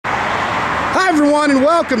everyone, and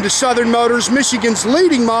welcome to Southern Motors, Michigan's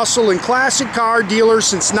leading muscle and classic car dealer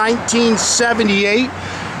since 1978.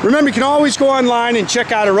 Remember, you can always go online and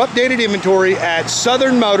check out our updated inventory at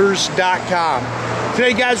southernmotors.com.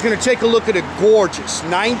 Today, guys, we're going to take a look at a gorgeous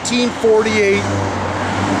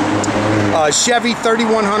 1948 Chevy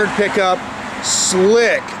 3100 pickup.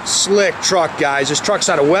 Slick truck, guys. This truck's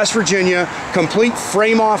out of West Virginia, complete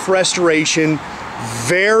frame-off restoration.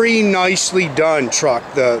 Very nicely done truck.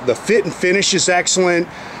 The fit and finish is excellent.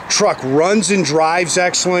 Truck runs and drives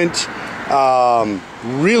excellent.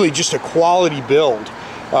 Really just a quality build.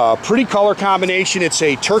 Pretty color combination. It's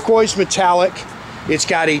a turquoise metallic. It's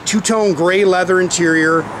got a two-tone gray leather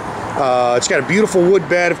interior. It's got a beautiful wood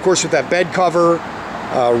bed, of course, with that bed cover.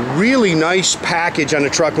 Really nice package on the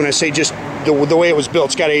truck. When I say just the way it was built,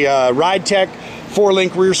 it's got a Ridetech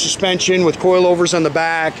 4-link rear suspension with coil-overs on the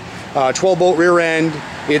back. 12-bolt rear end.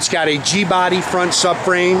 It's got a G-body front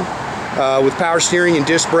subframe with power steering and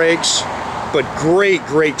disc brakes. But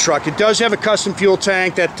great truck. It does have a custom fuel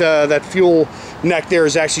tank. That fuel neck there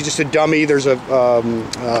is actually just a dummy. There's a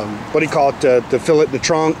what do you call it? To fill it in the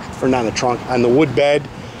trunk, or not in the trunk, on the wood bed.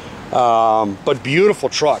 But beautiful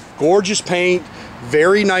truck. Gorgeous paint.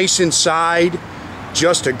 Very nice inside.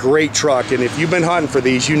 Just a great truck. And if you've been hunting for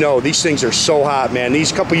these, you know these things are so hot, man.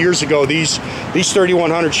 These couple years ago, these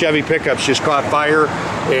 3100 Chevy pickups just caught fire,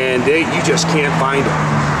 and you just can't find them.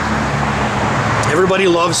 Everybody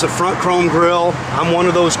loves the front chrome grille. I'm one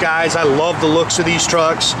of those guys. I love the looks of these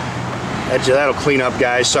trucks. That'll clean up,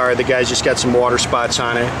 guys. Sorry, the guys just got some water spots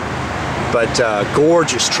on it. But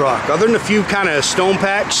gorgeous truck. Other than a few kind of stone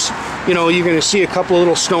packs, you know, you're going to see a couple of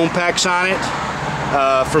little stone packs on it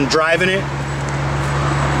from driving it.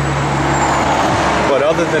 But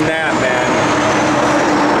other than that, man,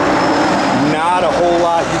 not a whole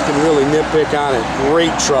lot you can really nitpick on it.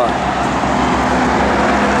 Great truck.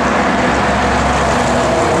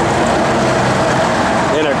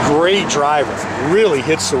 And a great driver. Really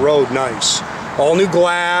hits the road nice. All new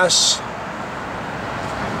glass.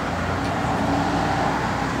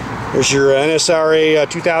 There's your NSRA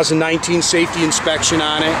 2019 safety inspection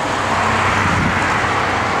on it.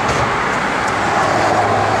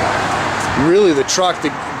 Really, the truck,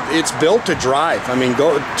 it's built to drive. I mean,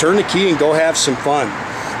 go turn the key and go have some fun.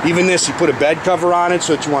 Even this, you put a bed cover on it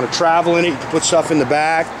so that you want to travel in it. You can put stuff in the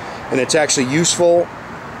back, and it's actually useful.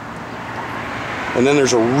 And then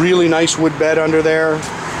there's a really nice wood bed under there.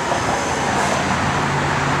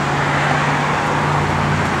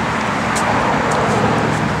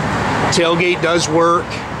 Tailgate does work.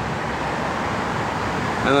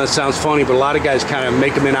 I know that sounds funny, but a lot of guys kind of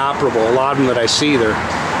make them inoperable. A lot of them that I see, they're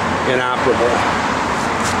inoperable.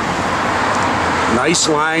 Nice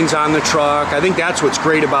lines on the truck. I think that's what's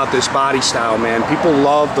great about this body style, man. People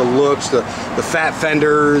love the looks, the fat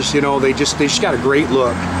fenders, you know, they just got a great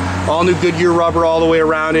look. All new Goodyear rubber all the way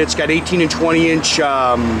around it. It's got 18 and 20 inch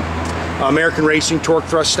American Racing torque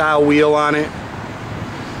thrust style wheel on it.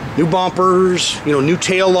 New bumpers, you know, new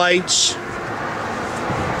tail lights.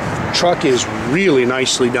 Truck is really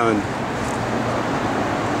nicely done.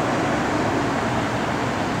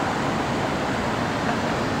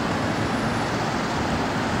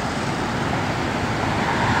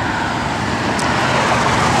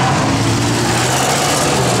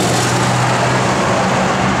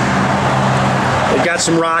 Got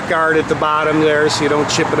some rock art at the bottom there so you don't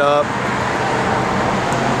chip it up.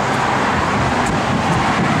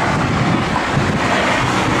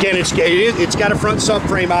 Again, it's got a front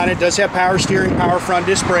subframe on it. It does have power steering, power front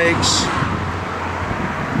disc brakes.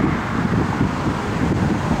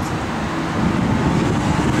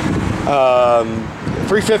 Um,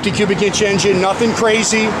 350 cubic inch engine, nothing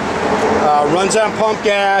crazy. Runs on pump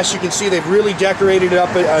gas. You can see they've really decorated it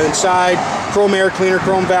up inside. Chrome air cleaner,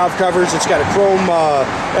 chrome valve covers. It's got a chrome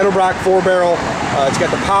Edelbrock 4-barrel. It's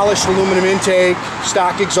got the polished aluminum intake,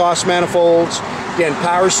 stock exhaust manifolds. Again,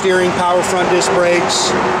 power steering, power front disc brakes,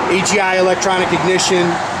 AGI electronic ignition,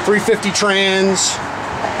 350 trans.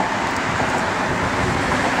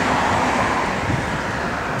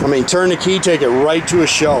 I mean, turn the key, take it right to a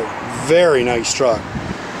show. Very nice truck.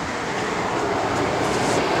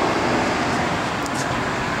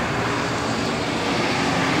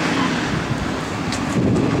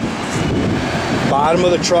 Bottom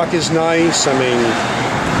of the truck is nice. I mean,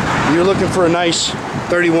 you're looking for a nice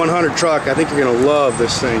 3100 truck. I think you're gonna love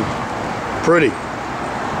this thing. Pretty.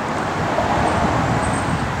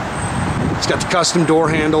 It's got the custom door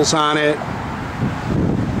handles on it.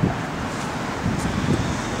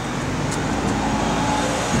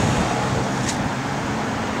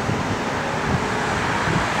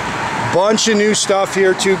 Bunch of new stuff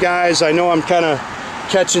here too, guys. I know I'm kind of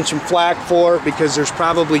catching some flack for it because there's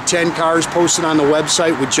probably 10 cars posted on the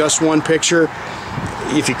website with just one picture.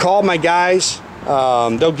 If you call my guys,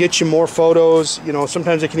 they'll get you more photos. You know,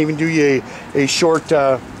 sometimes they can even do you a short,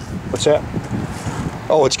 what's that?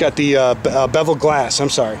 Oh, it's got the bevel glass. I'm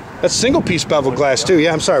sorry. That's single piece bevel glass too.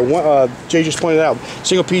 Yeah, I'm sorry. Jay just pointed out.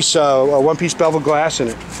 Single piece, one piece bevel glass in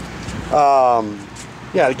it.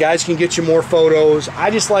 Yeah, the guys can get you more photos. I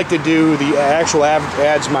just like to do the actual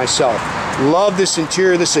ads myself. Love this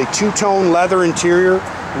interior. This is a two-tone leather interior.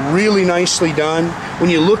 Really nicely done. When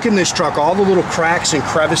you look in this truck, all the little cracks and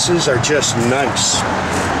crevices are just nice.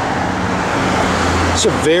 It's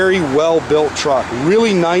a very well-built truck.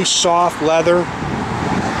 Really nice, soft leather.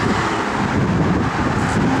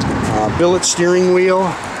 Billet steering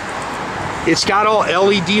wheel. It's got all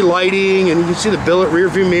LED lighting, and you can see the billet rear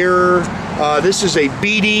view mirror. This is a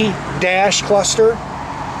Beede dash cluster.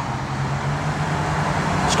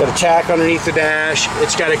 It's got a tack underneath the dash.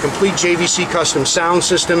 It's got a complete JVC custom sound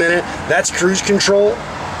system in it. That's cruise control.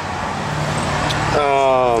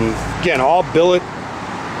 Again, all billet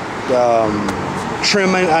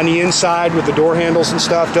trim on the inside with the door handles and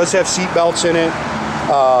stuff. Does have seat belts in it.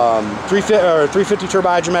 350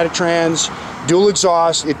 turbohydramatic trans, dual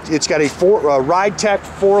exhaust. It's got a Ridetech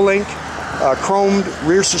 4-link chromed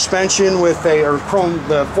rear suspension with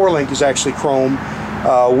the 4-link is actually chrome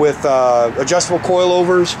with adjustable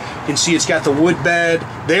coilovers. You can see it's got the wood bed.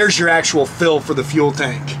 There's your actual fill for the fuel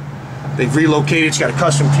tank. They've relocated. It's got a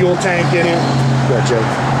custom fuel tank in it. Go ahead, Jay.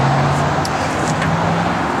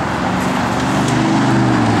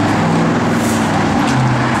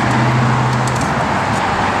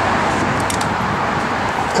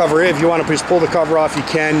 Cover it. If you want to just pull the cover off, you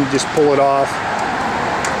can just pull it off.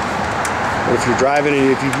 But if you're driving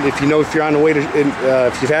and if you're on the way to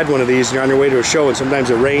if you've had one of these and you're on your way to a show and sometimes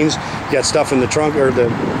it rains, you got stuff in the trunk or the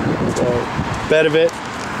bed of it,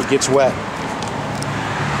 it gets wet.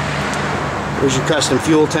 There's your custom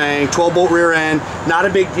fuel tank, 12-bolt rear end, not a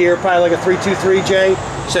big gear, probably like a 323J.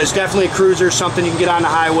 So it's definitely a cruiser, something you can get on the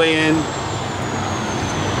highway in.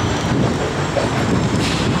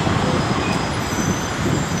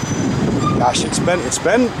 Gosh, it's been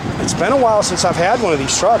a while since I've had one of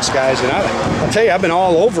these trucks, guys, and I'll tell you, I've been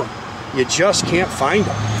all over them. You just can't find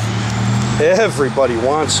them. Everybody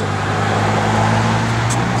wants them.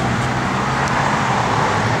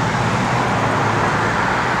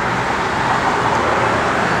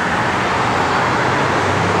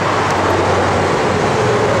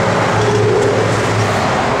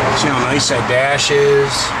 See how nice that dash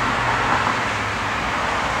is.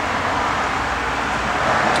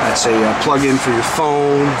 That's a plug-in for your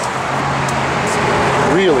phone.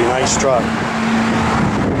 Really nice truck.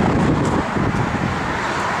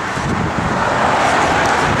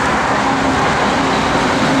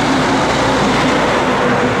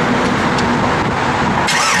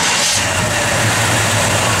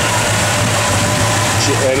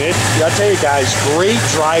 And I'll tell you guys, great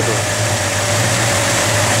driver.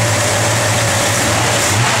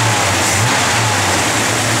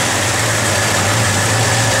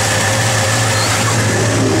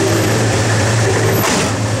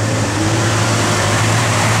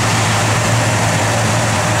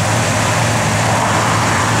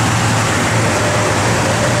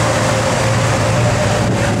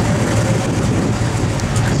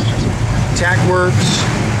 Tack works.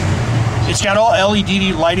 It's got all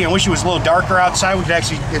LED lighting. I wish it was a little darker outside. We could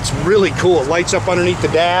actually, it's really cool. It lights up underneath the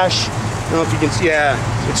dash. I don't know if you can see, yeah,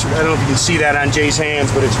 I don't know if you can see that on Jay's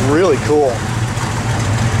hands, but it's really cool.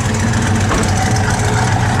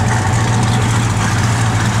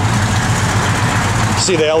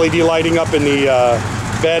 See the LED lighting up in the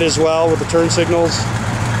bed as well with the turn signals.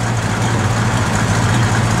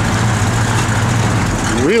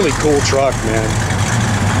 Really cool truck, man.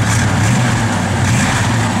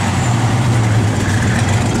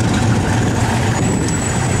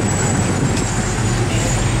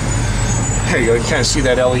 There you go, you kind of see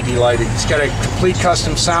that LED lighting. It's got a complete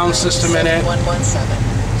custom sound system in it. 117.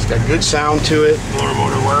 It's got good sound to it. Blower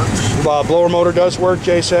motor works. Blower motor does work,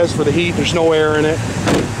 Jay says, for the heat. There's no air in it.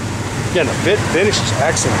 Again, the finish is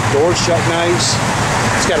excellent. Doors shut nice.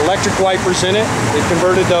 It's got electric wipers in it. They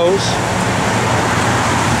converted those.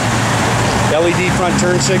 LED front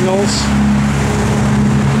turn signals.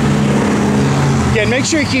 Again, make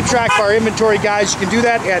sure you keep track of our inventory, guys. You can do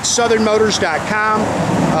that at southernmotors.com.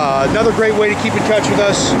 Another great way to keep in touch with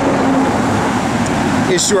us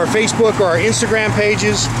is through our Facebook or our Instagram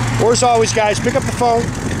pages. Or as always, guys, pick up the phone,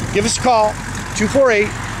 give us a call,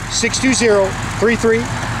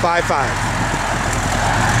 248-620-3355.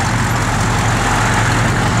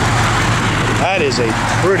 That is a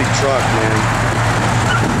pretty truck, man.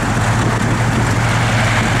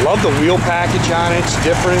 Love the wheel package on it, it's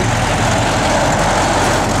different.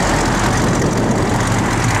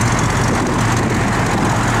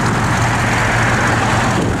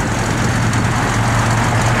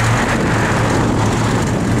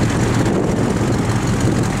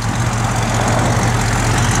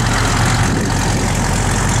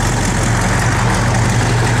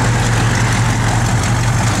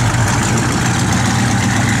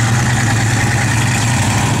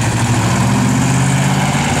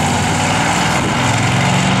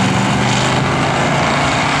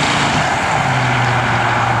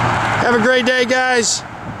 Have a great day, guys.